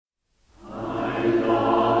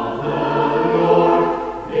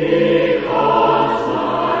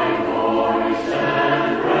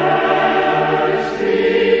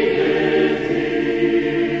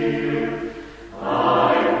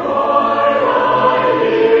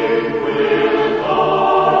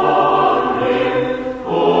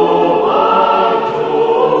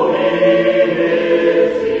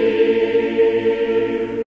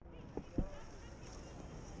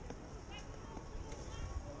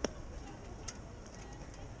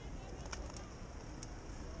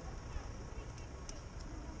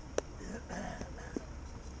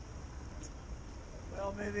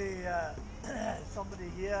maybe somebody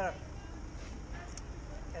here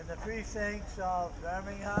in the precincts of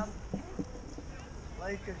Birmingham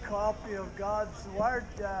like a copy of God's Word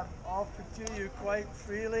offered to you quite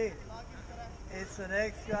freely. It's an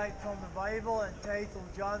extract from the Bible entitled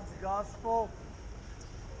John's Gospel,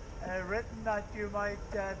 written that you might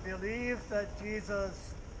believe that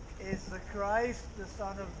Jesus is the Christ, the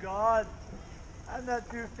Son of God, and that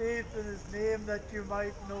through faith in his name that you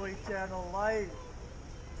might know eternal life.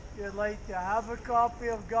 If you'd like to have a copy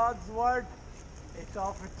of God's Word, it's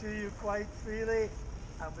offered to you quite freely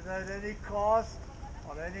and without any cost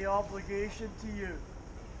or any obligation to you.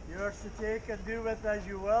 Yours to take and do with as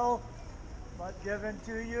you will, but given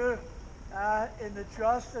to you in the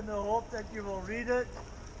trust and the hope that you will read it,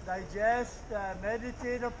 digest,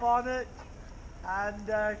 meditate upon it,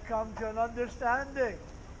 and come to an understanding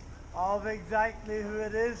of exactly who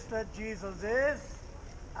it is that Jesus is,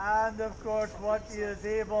 and of course what he is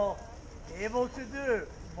able to do,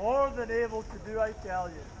 more than able to do, I tell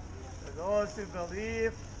you, for those who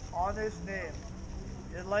believe on his name.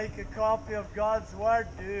 If you'd like a copy of God's Word,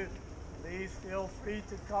 please feel free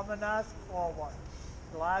to come and ask for one.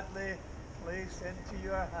 Gladly placed into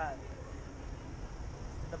your hand.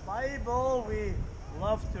 In the Bible, we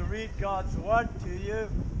love to read God's Word to you.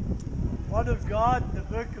 Word of God, the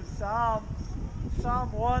book of Psalms,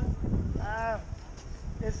 Psalm 1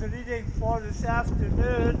 is the reading for this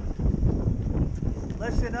afternoon.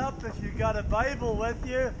 Listen up if you've got a Bible with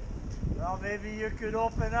you. Well, maybe you could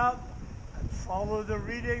open up and follow the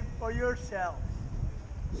reading for yourself.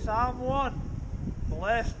 Psalm 1,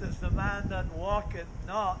 blessed is the man that walketh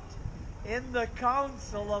not in the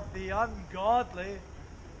counsel of the ungodly,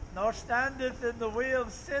 nor standeth in the way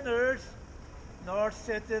of sinners, nor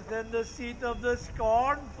sitteth in the seat of the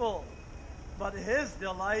scornful. But his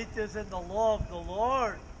delight is in the law of the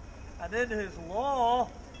Lord, and in his law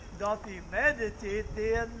doth he meditate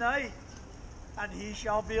day and night. And he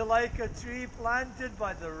shall be like a tree planted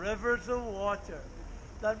by the rivers of water,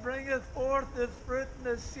 that bringeth forth his fruit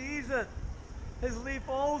in his season. His leaf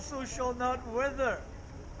also shall not wither,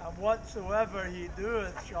 and whatsoever he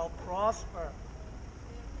doeth shall prosper.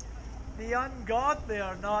 The ungodly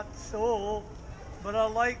are not so, but are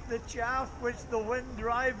like the chaff which the wind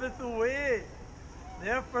driveth away.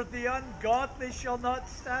 Therefore the ungodly shall not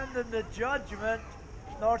stand in the judgment,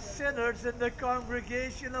 nor sinners in the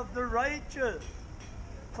congregation of the righteous.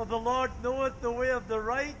 For the Lord knoweth the way of the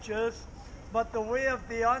righteous, but the way of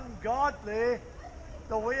the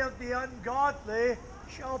ungodly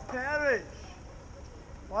shall perish.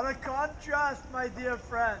 What a contrast, my dear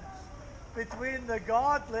friends, between the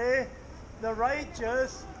godly, the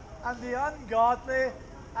righteous, and the ungodly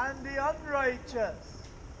and the unrighteous.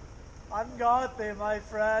 Ungodly, my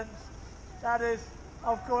friends, that is,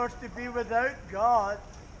 of course, to be without God.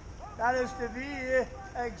 That is to be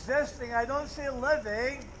existing. I don't say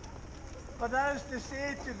living, but that is to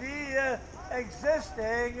say to be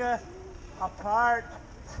existing apart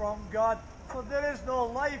from God. For there is no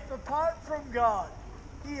life apart from God.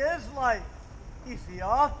 He is life. He's the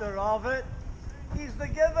author of it. He's the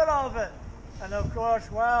giver of it. And of course,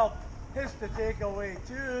 well, his to take away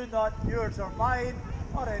too, not yours or mine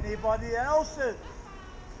or anybody else's.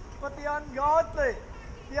 But the ungodly,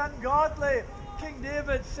 King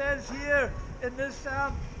David says here in this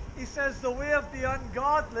psalm, he says, the way of the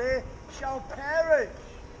ungodly shall perish.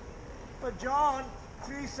 But John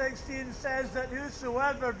 3:16 says that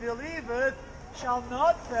whosoever believeth shall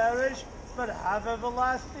not perish, but have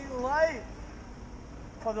everlasting life.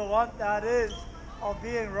 For the one that is of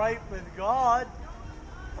being right with God,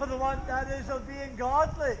 for the one that is of being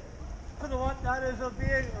godly, for the one that is of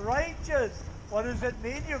being righteous. What does it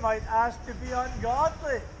mean, you might ask, to be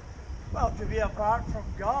ungodly? Well, to be apart from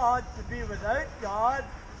God, to be without God,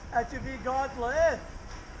 and to be godless.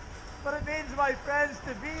 But it means, my friends,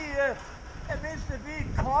 to be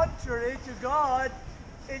contrary to God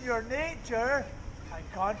in your nature,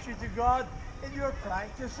 and contrary to God in your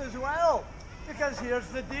practice as well. Because here's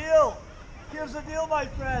the deal. Here's the deal, my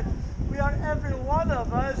friends. We are, every one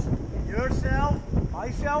of us, yourself,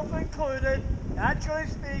 myself included, naturally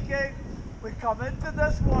speaking, we come into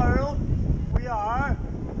this world, we are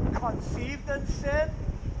conceived in sin,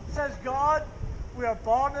 says God. We are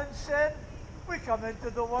born in sin. We come into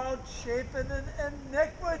the world shapen in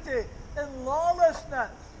iniquity, in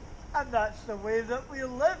lawlessness. And that's the way that we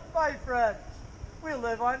live, my friends. We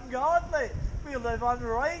live ungodly. We live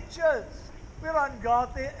unrighteous. We're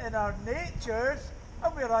ungodly in our natures,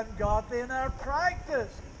 and we're ungodly in our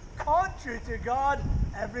practice, contrary to God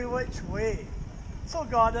every which way. So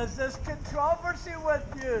God has this controversy with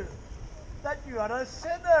you, that you are a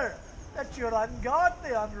sinner, that you're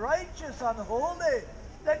ungodly, unrighteous, unholy,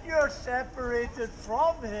 that you're separated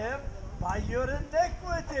from Him by your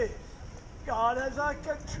iniquities. God has a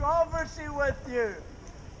controversy with you.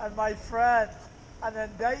 And my friends, an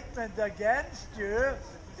indictment against you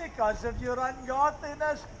because of your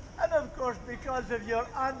ungodliness and of course because of your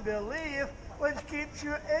unbelief, which keeps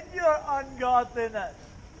you in your ungodliness.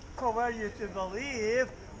 For were you to believe,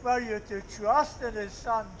 were you to trust in His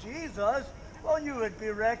Son Jesus, well, you would be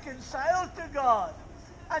reconciled to God.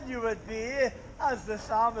 And you would be, as the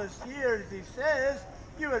psalmist here, as he says,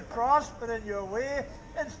 you would prosper in your way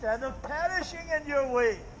instead of perishing in your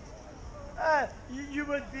way. You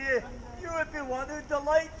would be one who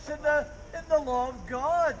delights in the law of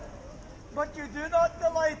God. But you do not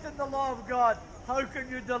delight in the law of God. How can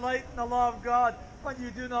you delight in the law of God when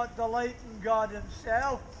you do not delight in God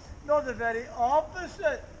Himself? No, the very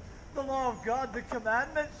opposite. The law of God, the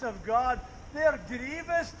commandments of God, they are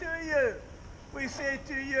grievous to you. We say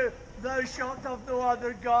to you, thou shalt have no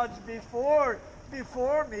other gods before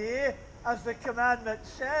me, as the commandment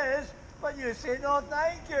says, but you say, no,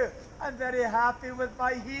 thank you. I'm very happy with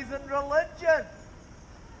my heathen religion.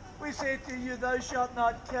 We say to you, thou shalt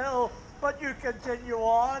not kill, but you continue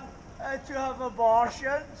on to have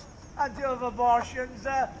abortions, and to have abortions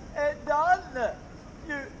done.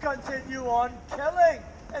 You continue on killing,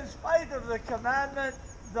 in spite of the commandment,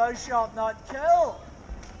 thou shalt not kill.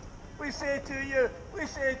 We say to you,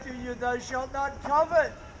 thou shalt not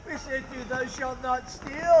covet. We say to you, thou shalt not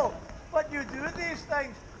steal. But you do these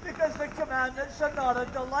things because the commandments are not a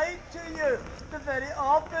delight to you. The very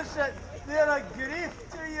opposite. They're a grief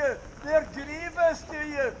to you. They're grievous to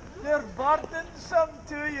you. They're burdensome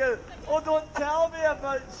to you. Oh, don't tell me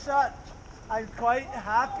about such. I'm quite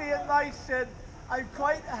happy in my sin. I'm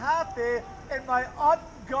quite happy in my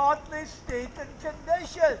ungodly state and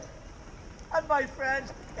condition. And my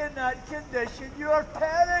friends, in that condition, you are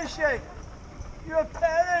perishing. You are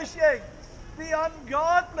perishing. The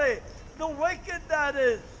ungodly, the wicked, that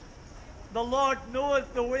is. The Lord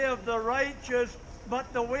knoweth the way of the righteous,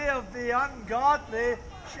 but the way of the ungodly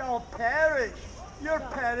shall perish. You're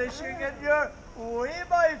perishing in your way,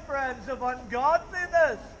 my friends, of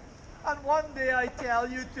ungodliness. And one day I tell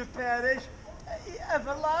you to perish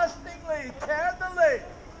everlastingly, eternally.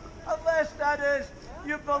 Unless that is,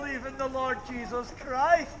 you believe in the Lord Jesus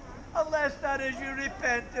Christ. Unless that is, you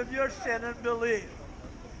repent of your sin and believe.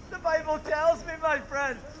 The Bible tells me, my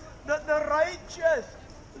friends, that the righteous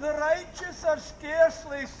are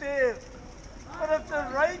scarcely saved. But if the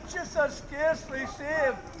righteous are scarcely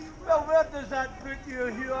saved, well, where does that put you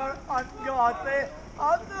who are ungodly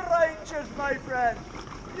and the righteous, my friend?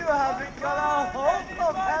 You haven't got a hope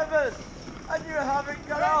of heaven. And you haven't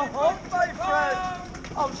got a hope, my friend,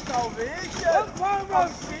 of salvation,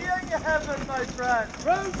 of seeing heaven, my friend.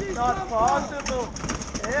 Not possible.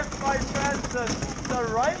 If, my friends, the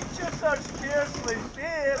righteous are scarcely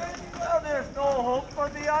saved, well, there's no hope for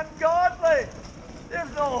the ungodly.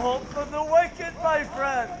 There's no hope for the wicked, my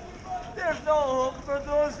friend. There's no hope for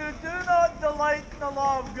those who do not delight in the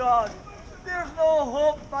law of God. There's no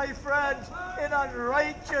hope, my friends, in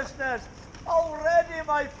unrighteousness. Already,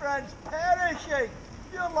 my friends, perishing.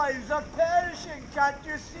 Your lives are perishing. Can't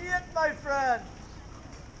you see it, my friends?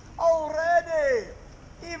 Already,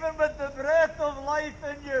 even with the breath of life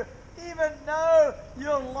in you, even now,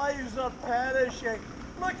 your lives are perishing.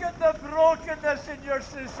 Look at the brokenness in your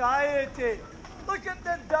society. Look at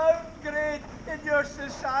the downgrade in your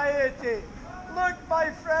society. Look, my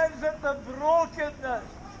friends, at the brokenness.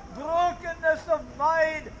 Brokenness of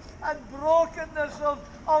mind and brokenness of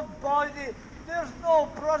body. There's no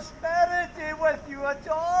prosperity with you at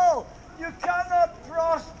all. You cannot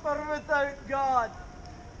prosper without God.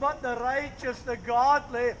 But the righteous, the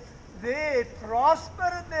godly, they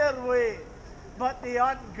prosper in their way. But the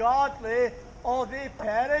ungodly, oh, they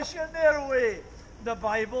perish in their way. The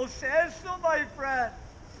Bible says so, my friend.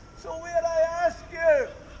 So where I ask you,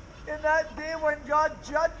 in that day when God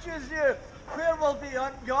judges you, where will the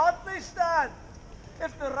ungodly stand?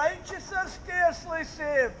 If the righteous are scarcely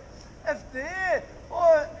saved, if they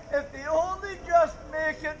only just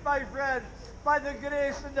make it, my friend, by the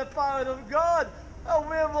grace and the power of God,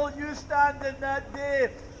 where will you stand in that day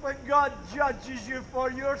when God judges you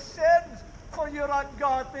for your sins, for your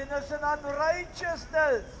ungodliness and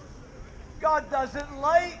unrighteousness? God doesn't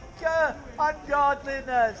like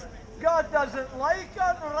ungodliness. God doesn't like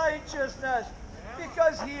unrighteousness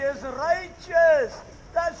because He is righteous.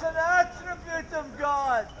 That's an attribute of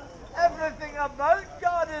God. Everything about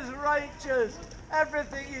God is righteous.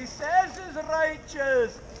 Everything He says is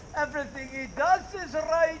righteous. Everything He does is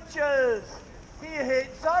righteous. He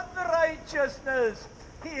hates unrighteousness.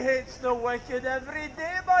 He hates the wicked every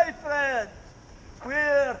day, my friends.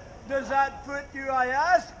 Where does that put you, I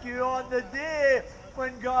ask you, on the day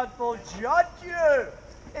when God will judge you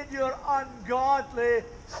in your ungodly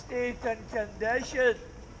state and condition?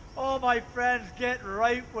 Oh, my friends, get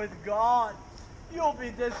right with God. You'll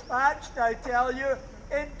be dispatched, I tell you,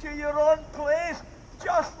 into your own place,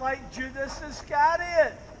 just like Judas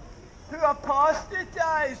Iscariot, who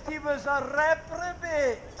apostatized. He was a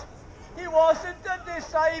reprobate. He wasn't a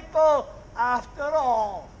disciple after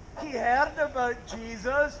all. He heard about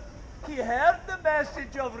Jesus. He heard the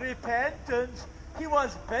message of repentance. He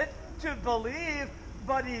was bidden to believe,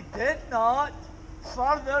 but he did not.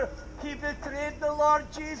 Further, he betrayed the Lord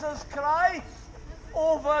Jesus Christ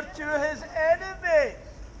over to his enemies.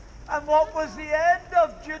 And what was the end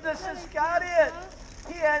of Judas Iscariot?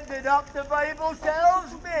 He ended up, the Bible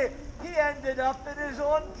tells me, he ended up in his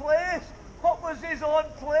own place. What was his own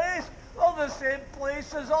place? Well, the same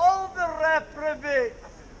place as all the reprobates.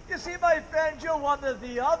 You see, my friends, you're one or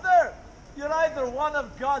the other. You're either one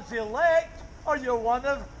of God's elect or you're one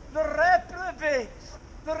of the reprobates,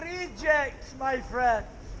 the rejects, my friends.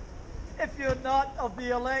 If you're not of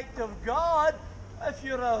the elect of God, if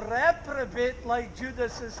you're a reprobate like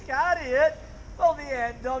Judas Iscariot, well, the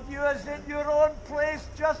end of you is in your own place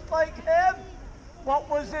just like him. What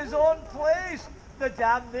was his own place? The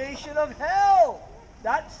damnation of hell.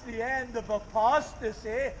 That's the end of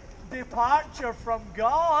apostasy, departure from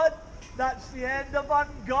God. That's the end of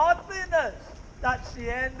ungodliness. That's the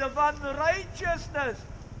end of unrighteousness.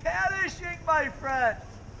 Perishing, my friends.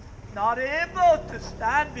 Not able to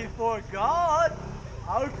stand before God.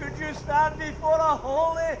 How could you stand before a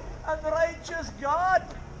holy and righteous God?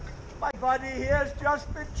 My buddy here has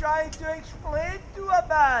just been trying to explain to a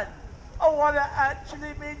man what it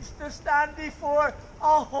actually means to stand before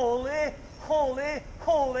a holy, holy,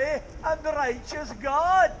 holy, and righteous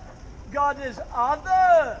God. God is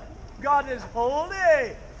other. God is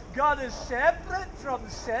holy. God is separate from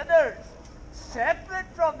sinners, separate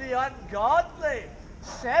from the ungodly,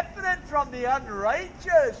 separate from the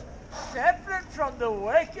unrighteous, separate from the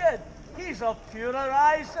wicked. He's of purer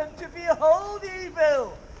eyes than to behold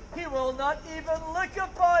evil. He will not even look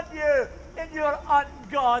upon you in your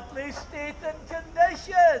ungodly state and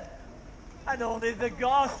condition. And only the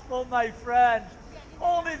gospel, my friends,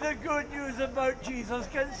 only the good news about Jesus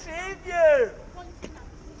can save you.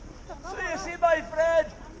 So you see, my friends,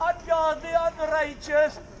 ungodly,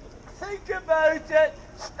 unrighteous, think about it,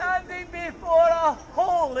 standing before a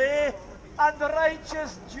holy and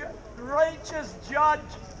righteous judge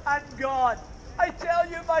and God. I tell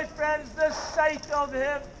you, my friends, the sight of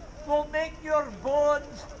him will make your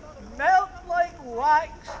bones melt like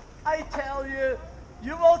wax. I tell you,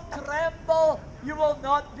 you will tremble. You will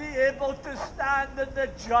not be able to stand in the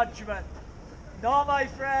judgment. No, my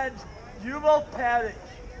friends, you will perish.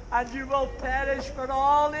 And you will perish for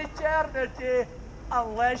all eternity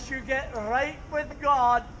unless you get right with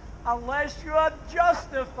God, unless you are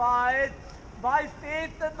justified by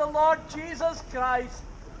faith in the Lord Jesus Christ,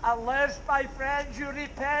 unless, my friends, you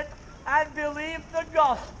repent and believe the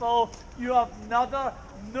gospel. You have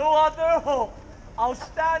no other hope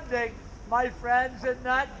outstanding, my friends, in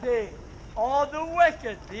that day. All the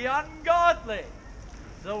wicked, the ungodly,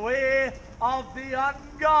 the way of the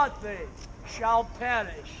ungodly shall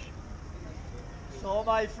perish. So,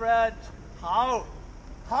 my friends, how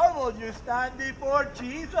will you stand before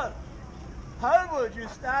Jesus? How will you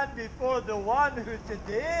stand before the one who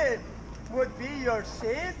today would be your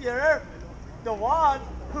Savior, the one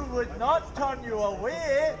who would not turn you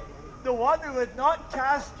away, the one who would not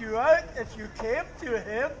cast you out if you came to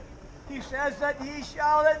him? He says that he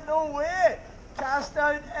shall in no way cast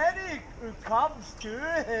out any who comes to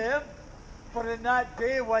him. For in that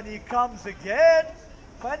day when he comes again,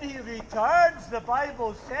 when he returns, the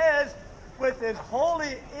Bible says, with his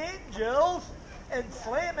holy angels in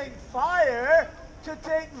flaming fire, to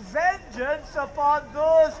take vengeance upon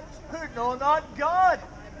those who know not God,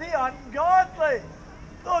 the ungodly,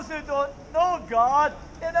 those who don't know God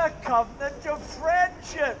in a covenant of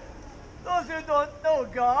friendship, those who don't know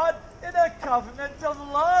God in a covenant of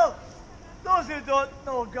love, those who don't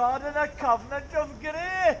know God in a covenant of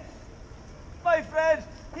grace. My friends,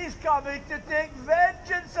 he's coming to take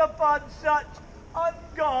vengeance upon such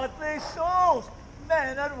ungodly souls,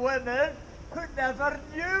 men and women who never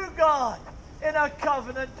knew God in a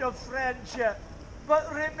covenant of friendship,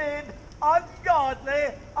 but remained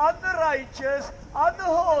ungodly, unrighteous,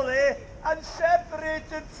 unholy, and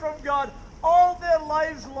separated from God all their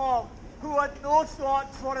lives long, who had no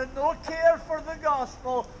thought for and no care for the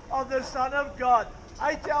gospel of the Son of God.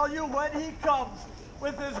 I tell you, when he comes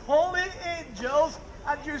with his holy angels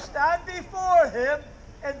and you stand before him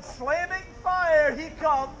in flaming fire, he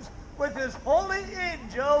comes with his holy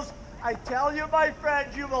angels. I tell you, my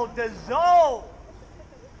friends, you will dissolve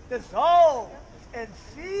in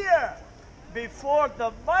fear before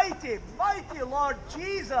the mighty, mighty Lord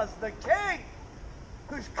Jesus, the King,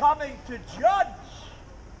 who's coming to judge.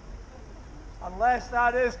 Unless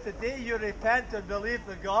that is today you repent and believe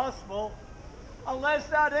the gospel, unless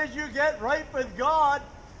that is you get right with God,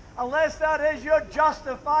 unless that is you're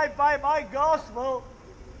justified by my gospel,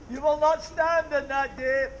 you will not stand in that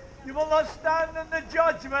day. You will not stand in the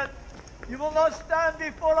judgment. You will not stand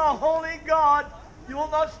before a holy God. You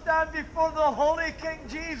will not stand before the holy King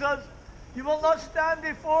Jesus. You will not stand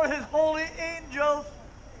before his holy angels.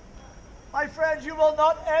 My friends, you will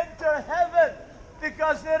not enter heaven,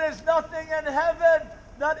 because there is nothing in heaven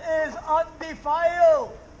that is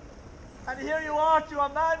undefiled. And here you are, to a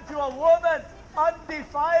man, to a woman,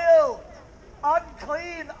 undefiled,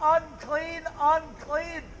 unclean, unclean,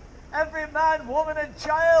 unclean. Every man, woman, and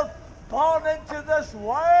child born into this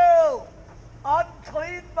world,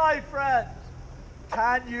 unclean, my friends.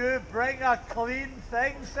 Can you bring a clean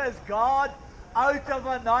thing, says God, out of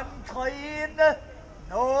an unclean?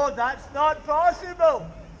 No, that's not possible.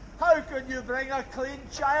 How can you bring a clean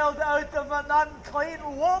child out of an unclean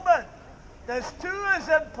woman? This too is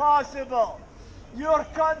impossible. You're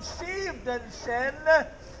conceived in sin,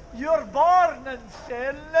 you're born in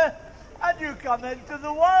sin, and you come into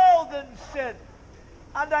the world in sin.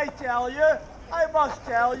 And I must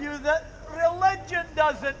tell you that religion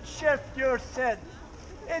doesn't shift your sin.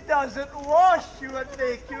 It doesn't wash you and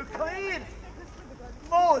make you clean.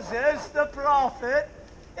 Moses, the prophet,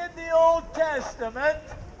 in the Old Testament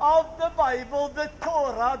of the Bible, the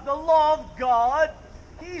Torah, the law of God,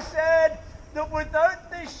 he said that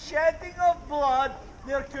without the shedding of blood,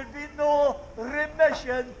 there could be no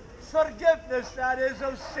remission, forgiveness, that is,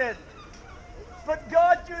 of sin. But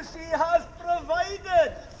God, you see, has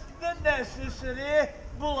provided the necessary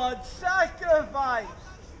blood sacrifice.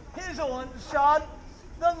 His own Son,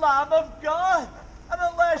 the Lamb of God. And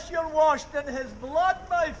unless you're washed in his blood,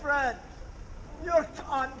 my friends, you're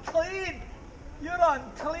unclean. You're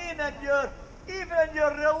unclean, and even in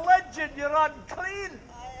your religion, you're unclean.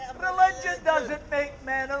 Religion doesn't make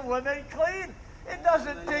men and women clean. It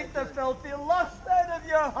doesn't take the filthy lust out of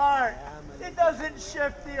your heart. It doesn't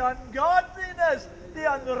shift the ungodliness,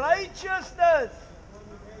 the unrighteousness.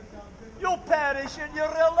 You'll perish in your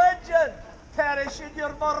religion, perish in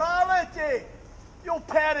your morality. You'll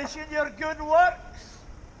perish in your good works.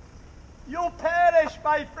 You'll perish,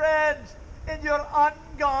 my friends, in your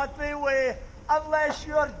ungodly way, unless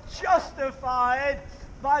you're justified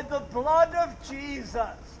by the blood of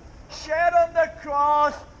Jesus, shed on the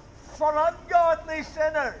cross for ungodly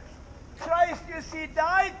sinners. Christ, you see,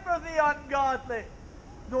 died for the ungodly,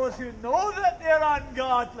 those who know that they're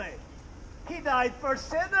ungodly. He died for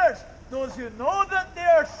sinners, those who know that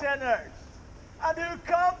they're sinners, and who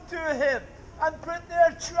come to him and put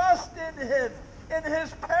their trust in him, in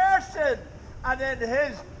his person, and in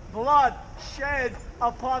his blood shed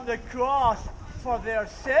upon the cross for their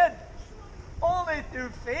sins. Only through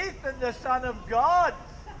faith in the Son of God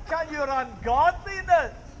can your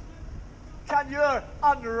ungodliness, can your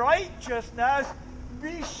unrighteousness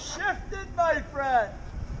be shifted, my friends,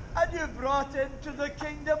 and you're brought into the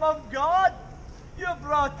kingdom of God. You're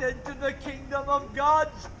brought into the kingdom of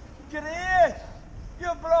God's grace.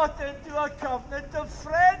 You're brought into a covenant of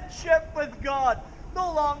friendship with God.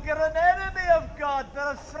 No longer an enemy of God,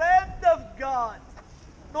 but a friend of God.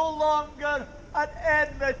 No longer at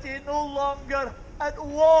enmity, no longer at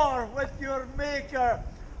war with your Maker,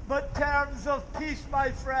 but terms of peace, my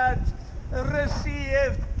friends.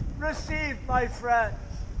 Receive, my friends,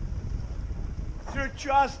 through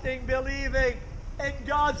trusting, believing in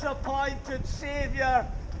God's appointed Savior,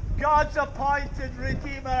 God's appointed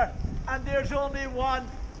Redeemer, and there's only one,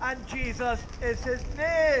 and Jesus is his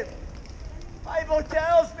name. The Bible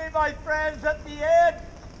tells me, my friends, at the end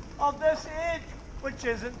of this age, which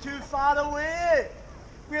isn't too far away,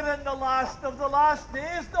 we're in the last of the last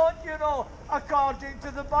days, don't you know? According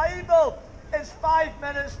to the Bible, it's 5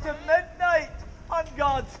 minutes to midnight on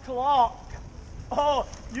God's clock. Oh,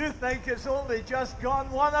 you think it's only just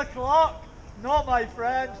gone 1 o'clock? No, my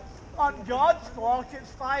friends. On God's clock,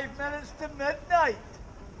 it's 5 minutes to midnight.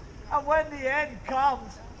 And when the end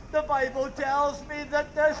comes, the Bible tells me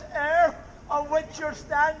that this earth on which you're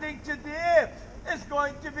standing today is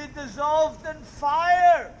going to be dissolved in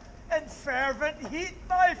fire, in fervent heat,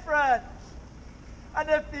 my friends. And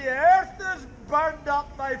if the earth is burned up,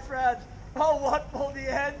 my friends, oh, what will the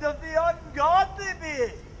end of the ungodly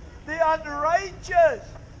be? The unrighteous,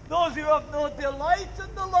 those who have no delight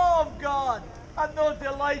in the law of God and no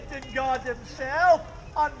delight in God himself,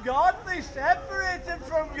 ungodly, separated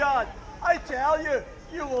from God. I tell you,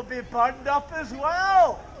 you will be burned up as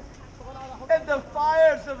well in the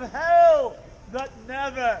fires of hell that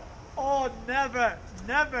never, oh never,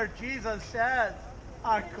 never, Jesus says,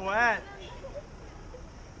 are quenched.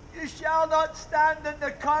 You shall not stand in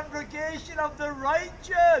the congregation of the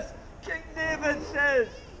righteous, King David says.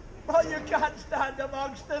 Well, you can't stand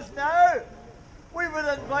amongst us now. We would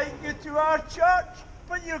invite you to our church,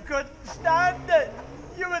 but you couldn't stand it.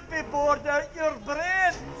 You would be bored out your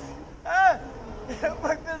brains. It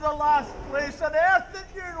would be the last place on earth that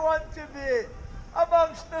you'd want to be,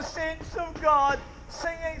 amongst the saints of God,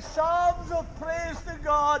 singing psalms of praise to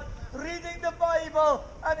God, reading the Bible,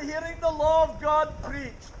 and hearing the law of God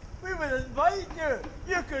preached. We would invite you.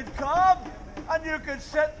 You could come, and you could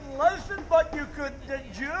sit and listen, but you couldn't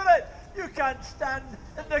endure it. You can't stand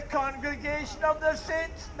in the congregation of the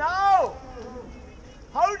saints now.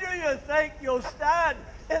 How do you think you'll stand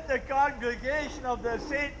in the congregation of the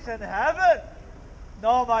saints in heaven?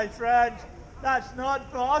 No, my friends, that's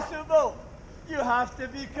not possible. You have to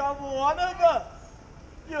become one of us.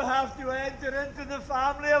 You have to enter into the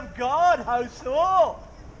family of God. How so?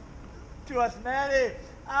 To as many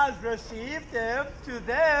as received him, to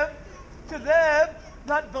them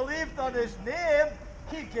that believed on his name,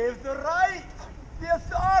 he gave the right, the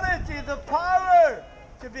authority, the power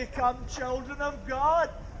to become children of God,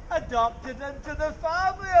 adopted into the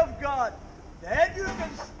family of God. Then you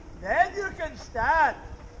can stand.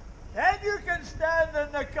 Then you can stand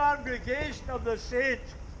in the congregation of the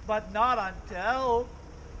saints, but not until.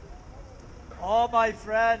 Oh, my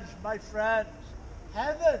friends,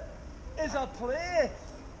 heaven is a place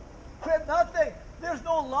where nothing, there's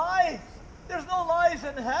no lies. There's no lies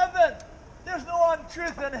in heaven. There's no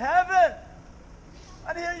untruth in heaven.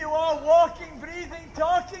 And here you are walking, breathing,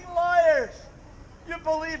 talking liars. You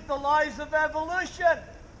believe the lies of evolution.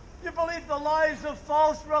 You believe the lies of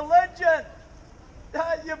false religion.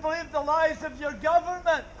 You believe the lies of your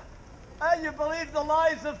government. You believe the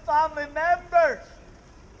lies of family members.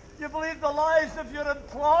 You believe the lies of your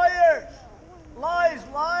employers. Lies,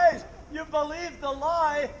 lies. You believe the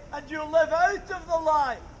lie and you live out of the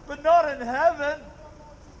lie. But not in heaven.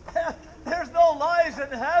 There's no lies in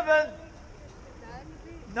heaven.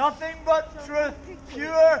 Nothing but truth.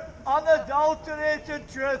 Pure, unadulterated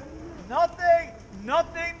truth.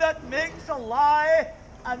 Nothing that makes a lie,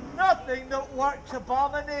 and nothing that works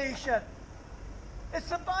abomination. It's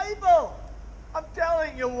the Bible. I'm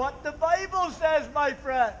telling you what the Bible says, my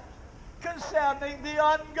friend, concerning the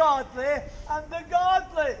ungodly and the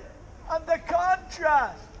godly, and the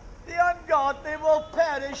contrast. The ungodly will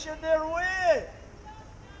perish in their way.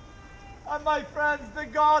 And my friends, the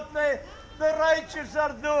godly, the righteous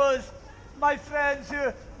are those, my friends,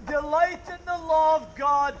 who delight in the law of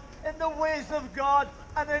God, in the ways of God,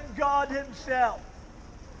 and in God himself.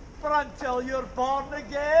 For until you're born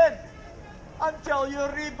again, until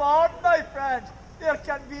you're reborn, my friends, there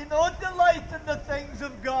can be no delight in the things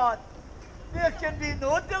of God. There can be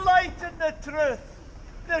no delight in the truth.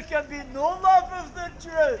 There can be no love of the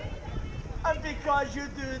truth. And because you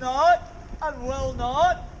do not and will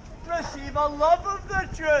not receive a love of the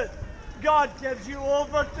truth, God gives you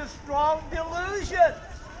over to strong delusions.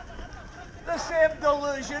 The same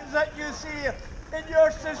delusions that you see in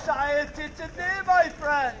your society today, my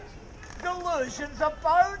friends. Delusions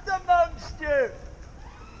abound amongst you.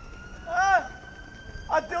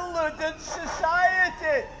 A deluded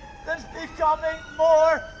society that's becoming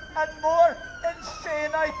more and more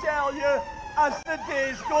insane, I tell you, as the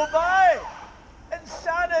days go by.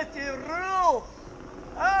 Insanity rules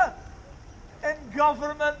in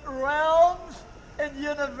government realms, in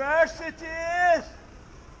universities.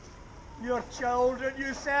 Your children,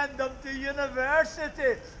 you send them to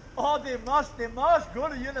university. Oh, they must go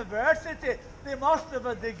to university. They must have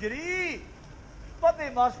a degree. But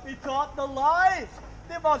they must be taught the lies.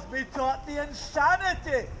 They must be taught the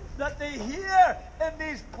insanity that they hear in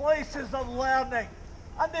these places of learning.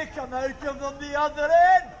 And they come out of them the other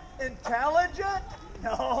end. Intelligent?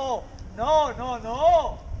 No.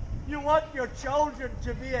 You want your children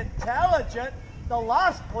to be intelligent, the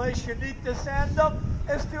last place you need to send them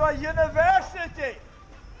is to a university.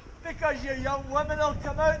 Because your young women will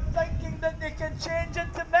come out thinking that they can change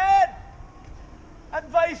into men. And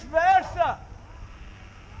vice versa.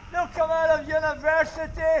 They'll come out of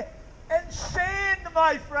university insane,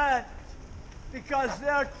 my friends. Because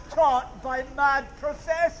they're taught by mad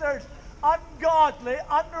professors, ungodly,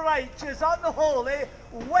 unrighteous, unholy,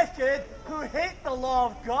 wicked, who hate the law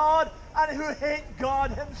of God and who hate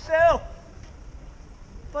God himself.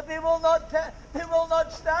 but they will not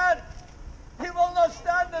stand. They will not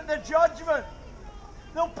stand in the judgment.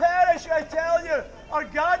 They'll perish, I tell you, or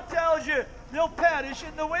God tells you, they'll perish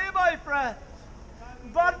in the way, my friends.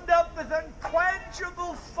 Burned up with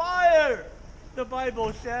unquenchable fire, the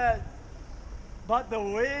Bible says. But the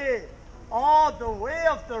way of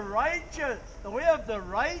the righteous,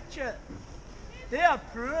 they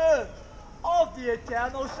approve of the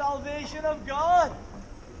eternal salvation of God.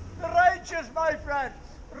 The righteous, my friends,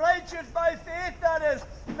 righteous by faith, that is,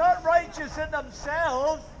 not righteous in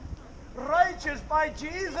themselves, righteous by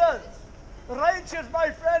Jesus. Righteous, my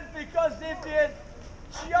friends, because they've been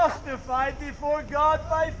justified before God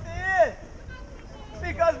by faith.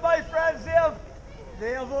 Because, my friends, they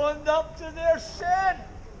have owned up to their sin.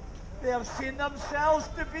 They have seen themselves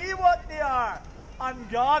to be what they are: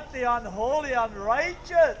 ungodly, unholy,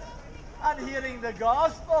 unrighteous. And hearing the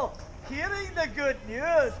gospel, hearing the good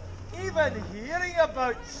news, even hearing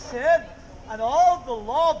about sin and all the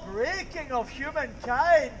law breaking of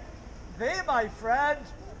humankind, they, my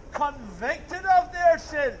friends, convicted of their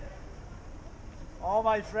sin. Oh,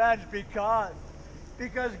 my friends,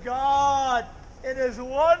 because God, in His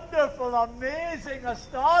wonderful, amazing,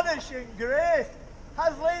 astonishing grace,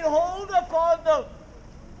 has laid hold upon them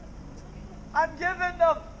and given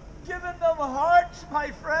them hearts,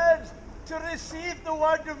 my friends, to receive the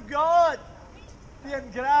Word of God, the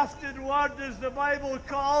engrafted Word, as the Bible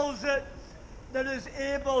calls it, that is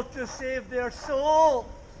able to save their soul.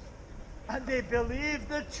 And they believe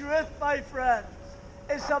the truth, my friends.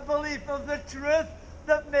 It's a belief of the truth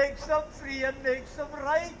that makes them free and makes them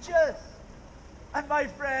righteous. And, my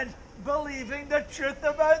friends, believing the truth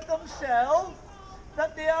about themselves,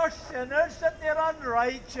 that they are sinners, that they're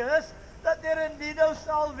unrighteous, that they're in need of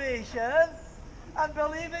salvation, and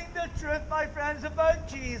believing the truth, my friends, about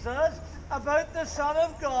Jesus, about the Son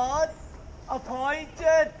of God,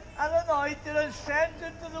 appointed and anointed and sent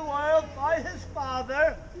into the world by His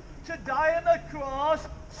Father to die on a cross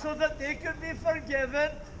so that they could be forgiven,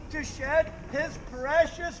 to shed His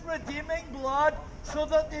precious redeeming blood so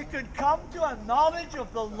that they could come to a knowledge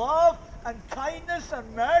of the love and kindness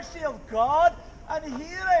and mercy of God, and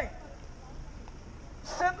hearing.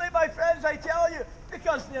 Simply, my friends, I tell you,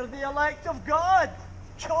 because they're the elect of God,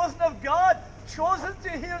 chosen of God, chosen to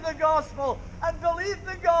hear the gospel and believe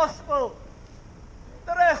the gospel.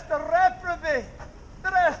 The rest are reprobate.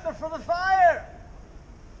 The rest are for the fire.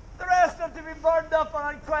 The rest are to be burned up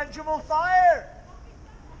on unquenchable fire.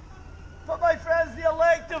 But, my friends, the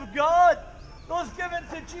elect of God, those given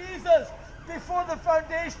to Jesus before the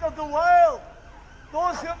foundation of the world,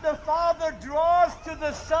 those whom the Father draws to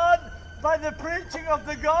the Son by the preaching of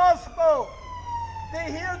the gospel,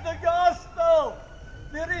 they hear the gospel.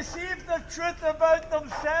 They receive the truth about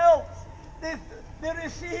themselves. They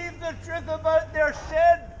receive the truth about their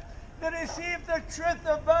sin. They receive the truth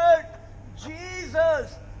about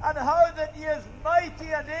Jesus and how that He is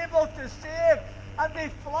mighty and able to save. And they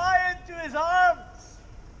fly into His arms.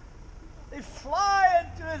 They fly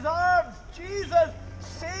into His arms. Jesus,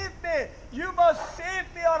 save me. You must save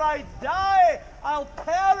me or I die. I'll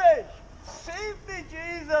perish. Save me,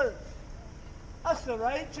 Jesus. That's the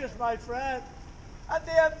righteous, my friend. And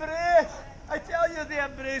they embrace, I tell you, they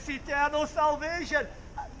embrace eternal salvation.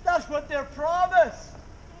 That's what they're promised.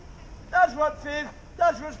 That's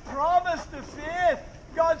what's promised to faith.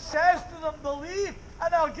 God says to them, believe,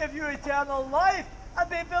 and I'll give you eternal life. And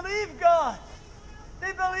they believe God.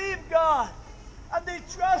 They believe God. And they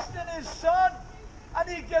trust in His Son. And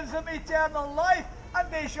He gives them eternal life.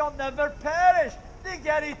 And they shall never perish. They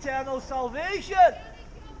get eternal salvation.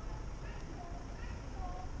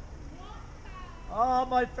 Oh,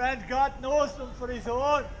 my friends, God knows them for His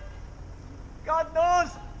own. God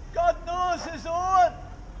knows His own.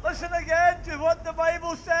 Listen again to what the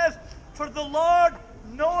Bible says. For the Lord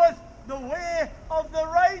knoweth the way of the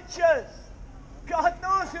righteous. God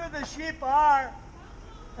knows who the sheep are.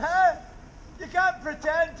 Huh? You can't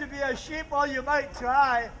pretend to be a sheep. Well, you might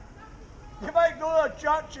try. You might go to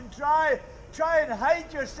church and try and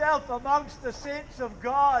hide yourself amongst the saints of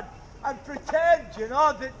God and pretend,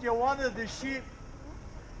 that you're one of the sheep.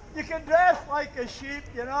 You can dress like a sheep,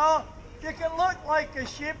 You can look like a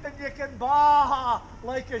sheep and you can baa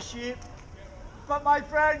like a sheep. But, my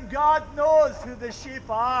friend, God knows who the sheep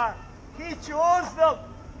are. He chose them.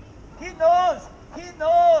 He knows,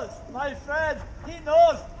 my friend, He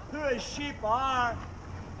knows who His sheep are.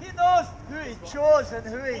 He knows who He chose and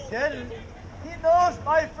who He didn't. He knows,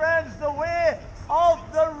 my friends, the way of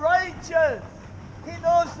the righteous. He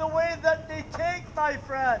knows the way that they take, my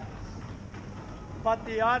friends. But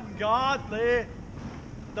the ungodly,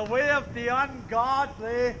 the way of the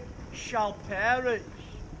ungodly shall perish.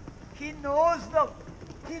 He knows them.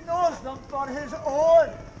 He knows them for his own.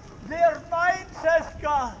 They're mine, says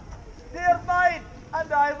God. They're mine,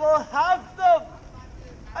 and I will have them.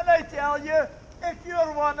 And I tell you, if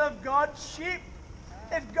you're one of God's sheep,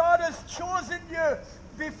 if God has chosen you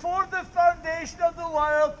before the foundation of the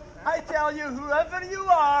world, I tell you, whoever you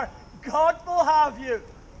are, God will have you.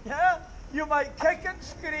 Yeah? You might kick and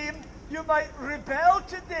scream. You might rebel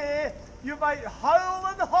today. You might howl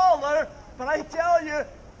and holler. But I tell you,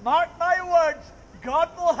 mark my words, God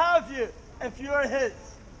will have you if you're his.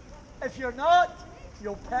 If you're not,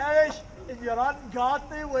 you'll perish in your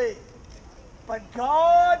ungodly way. But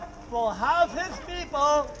God will have his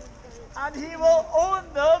people, and he will own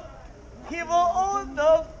them. He will own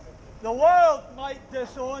them. The world might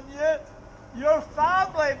disown you. Your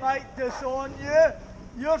family might disown you.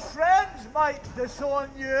 Your friends might disown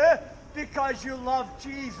you because you love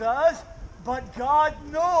Jesus. But God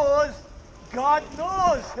knows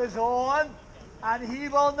his own, and he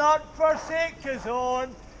will not forsake his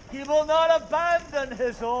own. He will not abandon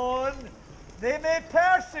his own. They may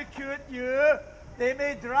persecute you. They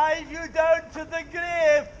may drive you down to the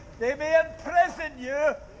grave. They may imprison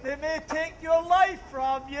you. They may take your life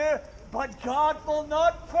from you. But God will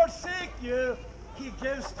not forsake you. He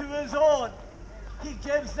gives to his own. He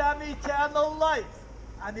gives them eternal life.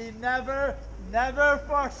 And he never, never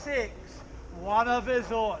forsakes one of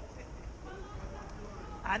his own.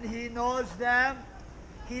 And he knows them.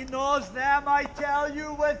 He knows them, I tell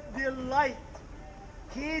you, with delight.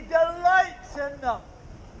 He delights in them.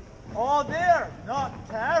 Oh, they're not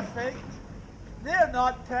perfect. They're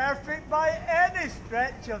not perfect by any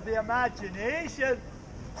stretch of the imagination.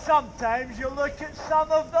 Sometimes you look at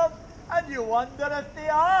some of them and you wonder if they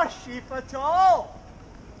are sheep at all.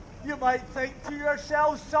 You might think to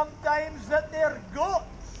yourself sometimes that they're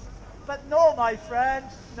goats. But no, my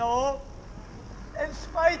friends, no. In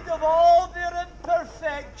spite of all their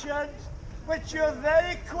imperfections, which you're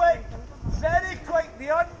very quick,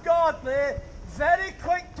 the ungodly, very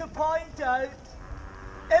quick to point out,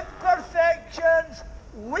 imperfections,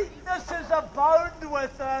 weaknesses abound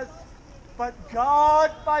with us, but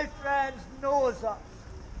God, my friends, knows us.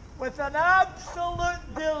 With an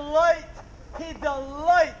absolute delight, he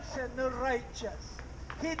delights in the righteous.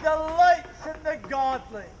 He delights in the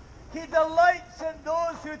godly. He delights in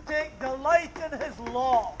those who take delight in his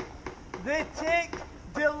law. They take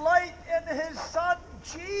delight in his Son,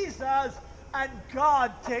 Jesus, and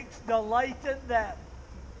God takes delight in them.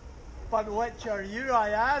 But which are you, I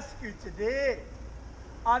ask you today?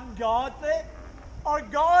 Ungodly or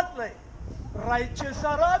godly? Righteous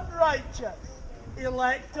or unrighteous?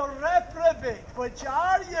 Elect or reprobate? Which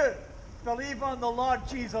are you? Believe on the Lord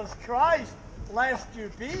Jesus Christ, lest you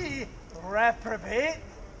be reprobate.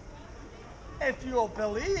 If you'll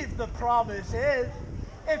believe, the promise is,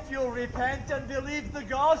 if you'll repent and believe the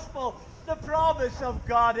gospel, the promise of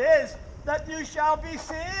God is that you shall be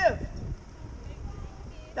saved.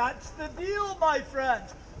 That's the deal, my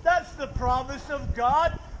friends. That's the promise of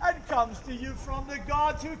God, and comes to you from the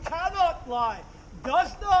God who cannot lie,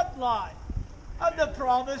 does not lie. And the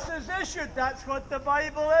promise is issued. That's what the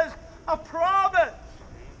Bible is, a promise.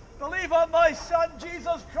 Believe on my Son,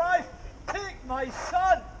 Jesus Christ. Take my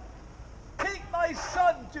Son. Take my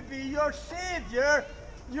Son to be your Savior,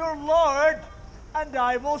 your Lord, and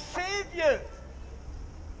I will save you.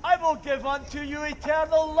 I will give unto you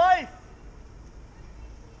eternal life.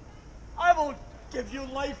 I will give you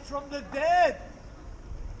life from the dead.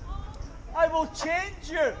 I will change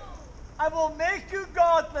you. I will make you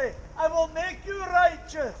godly. I will make you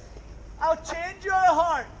righteous. I'll change your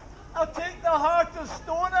heart. I'll take the heart of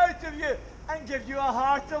stone out of you and give you a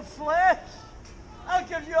heart of flesh. I'll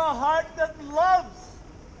give you a heart that loves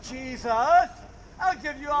Jesus. I'll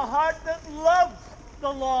give you a heart that loves the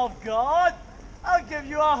law of God. I'll give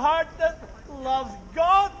you a heart that loves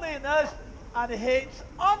godliness and hates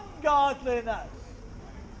ungodliness.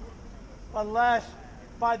 Unless,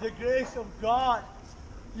 by the grace of God,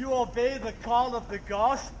 you obey the call of the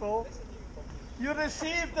gospel, you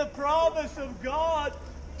receive the promise of God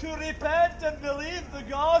to repent and believe the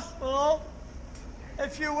gospel.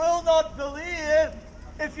 If you will not believe,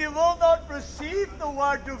 if you will not receive the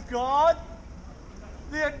word of God,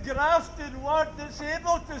 the engrafted word that's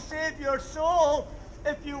able to save your soul,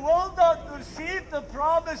 if you will not receive the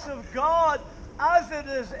promise of God as it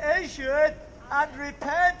is issued, and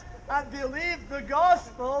repent and believe the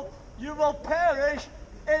gospel, you will perish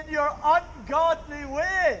in your ungodly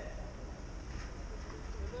way.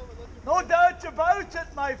 No doubt about it,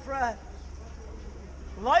 my friends.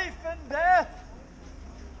 Life and death.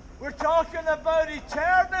 We're talking about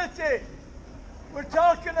eternity. We're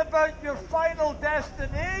talking about your final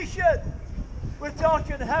destination. We're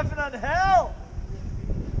talking heaven and hell.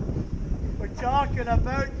 We're talking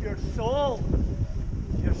about your soul.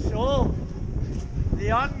 Your soul. The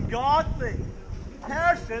ungodly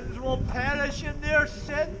persons will perish in their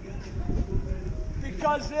sin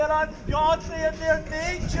because they're ungodly in their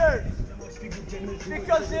natures,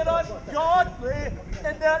 because they're ungodly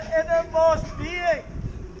in their innermost being,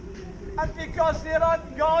 and because they're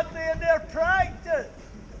ungodly in their practice.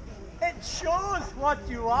 It shows what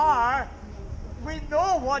you are. We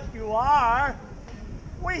know what you are.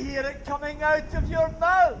 We hear it coming out of your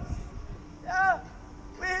mouth. Yeah.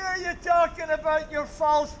 We hear you talking about your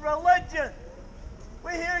false religion.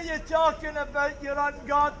 We hear you talking about your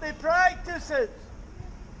ungodly practices.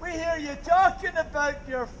 We hear you talking about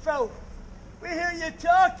your filth. We hear you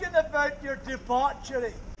talking about your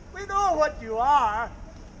debauchery. We know what you are.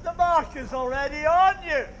 The mark is already on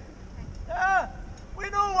you. Yeah? We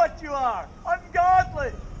know what you are.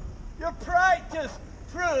 Ungodly. Your practice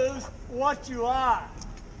proves what you are.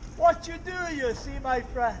 What you do, you see, my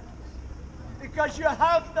friends, because you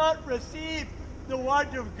have not received the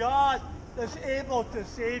Word of God that's able to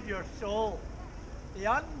save your soul. The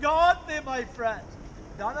ungodly, my friends,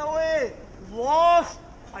 done away, lost,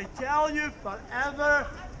 I tell you, forever,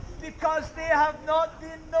 because they have not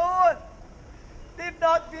been known. They've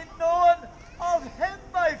not been known of Him,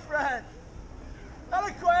 my friend. Not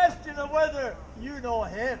a question of whether you know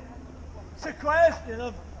Him. It's a question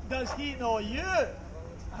of, does He know you?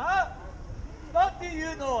 Huh? Not do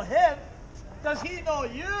you know Him. Does He know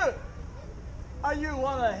you? Are you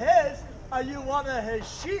one of His? Are you one of His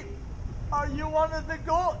sheep? Are you one of the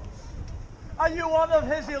goats? Are you one of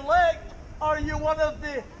His elect? Are you one of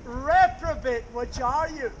the reprobate? Which are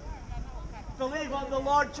you? Believe on the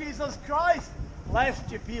Lord Jesus Christ, lest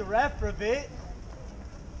you be reprobate.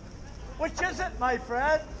 Which is it, my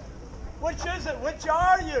friend? Which is it? Which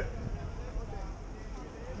are you?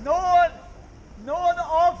 Known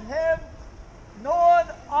of Him, known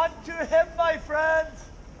unto Him, my friends,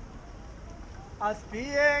 as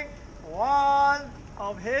being one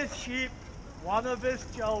of His sheep, one of His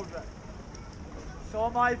children. So,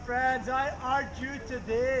 my friends, I urge you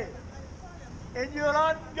today, in your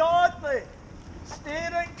ungodly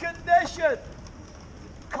state and condition,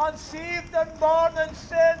 conceived and born in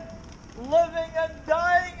sin, living and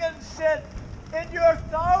dying in sin, in your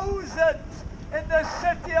thousands in the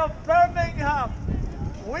city of Birmingham,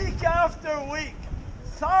 week after week,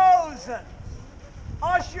 thousands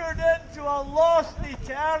ushered into a lost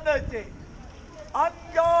eternity,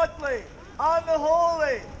 ungodly,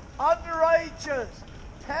 unholy, unrighteous,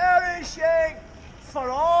 perishing for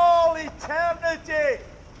all eternity,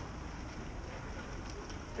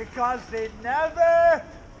 because they never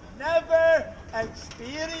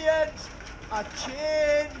experienced a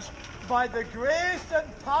change by the grace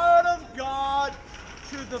and power of God,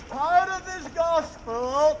 through the power of His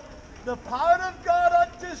gospel, the power of God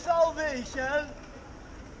unto salvation.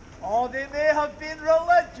 Or they may have been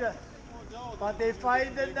religious, but they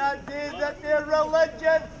find in that day that their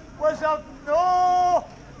religion was of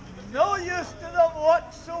no use to them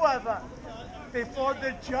whatsoever before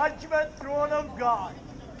the judgment throne of God.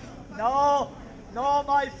 No,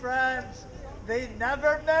 my friends, they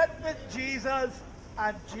never met with Jesus,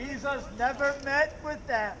 and Jesus never met with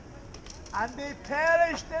them. And they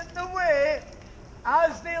perished in the way,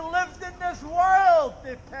 as they lived in this world,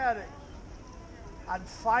 they perished. And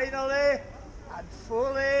finally, and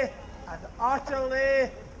fully, and utterly,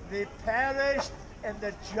 they perished in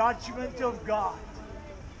the judgment of God.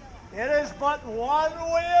 There is but one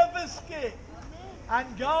way of escape,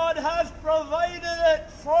 and God has provided it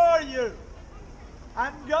for you.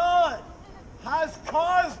 And God has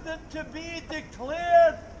caused it to be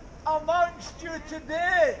declared amongst you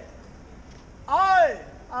today. I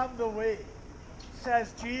am the way,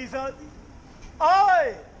 says Jesus.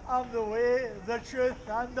 I am the way, the truth,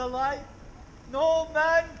 and the life. No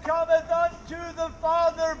man cometh unto the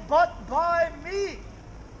Father but by me.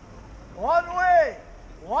 One way,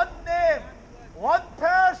 one name, one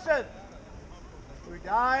person, who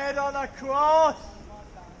died on a cross,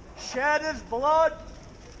 shed his blood,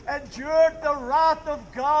 endured the wrath of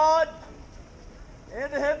God in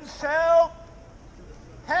himself.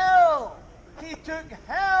 Hell, he took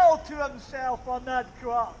hell to himself on that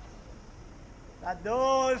cross. And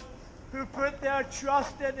those who put their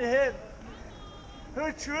trust in him,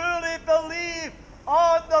 who truly believe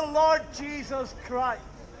on the Lord Jesus Christ,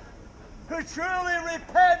 who truly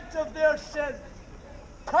repent of their sins,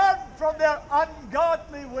 turn from their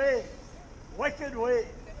ungodly ways, wicked ways,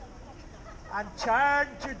 and turn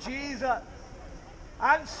to Jesus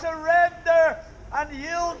and surrender and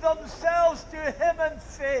yield themselves to Him in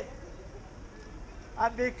faith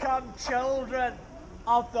and become children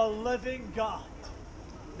of the living God.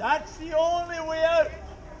 That's the only way out,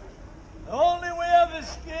 the only way of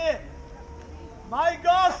escape. My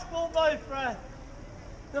gospel, my friend,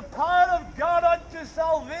 the power of God unto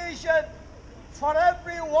salvation for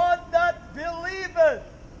everyone that believeth.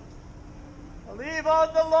 Believe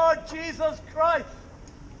on the Lord Jesus Christ,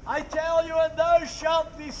 I tell you, and thou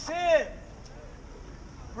shalt be saved.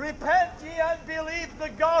 Repent ye and believe the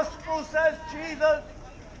gospel, says Jesus.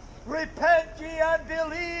 Repent ye and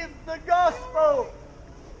believe the gospel.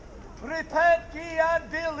 Repent ye and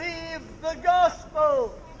believe the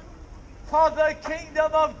gospel. For the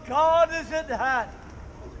kingdom of God is at hand.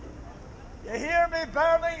 You hear me,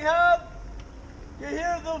 Birmingham? You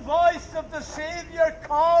hear the voice of the Savior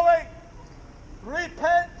calling?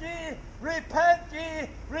 Repent ye, repent ye,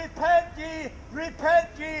 repent ye, repent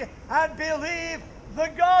ye, and believe the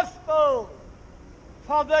gospel.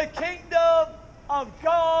 For the kingdom of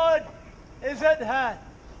God is at hand.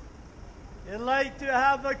 You'd like to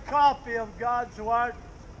have a copy of God's Word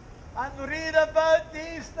and read about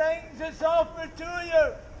these things it's offered to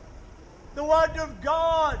you. The Word of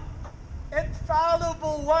God,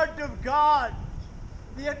 infallible Word of God,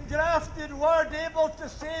 the engrafted Word able to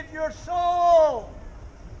save your soul,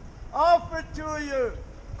 offered to you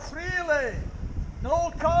freely,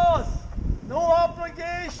 no cost, no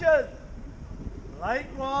obligation.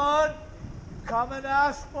 Like one, come and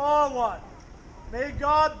ask for one. May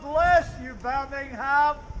God bless you,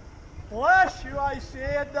 Birmingham. Bless you, I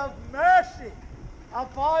say, and have mercy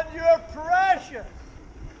upon your precious,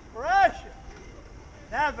 precious,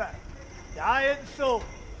 never dying soul.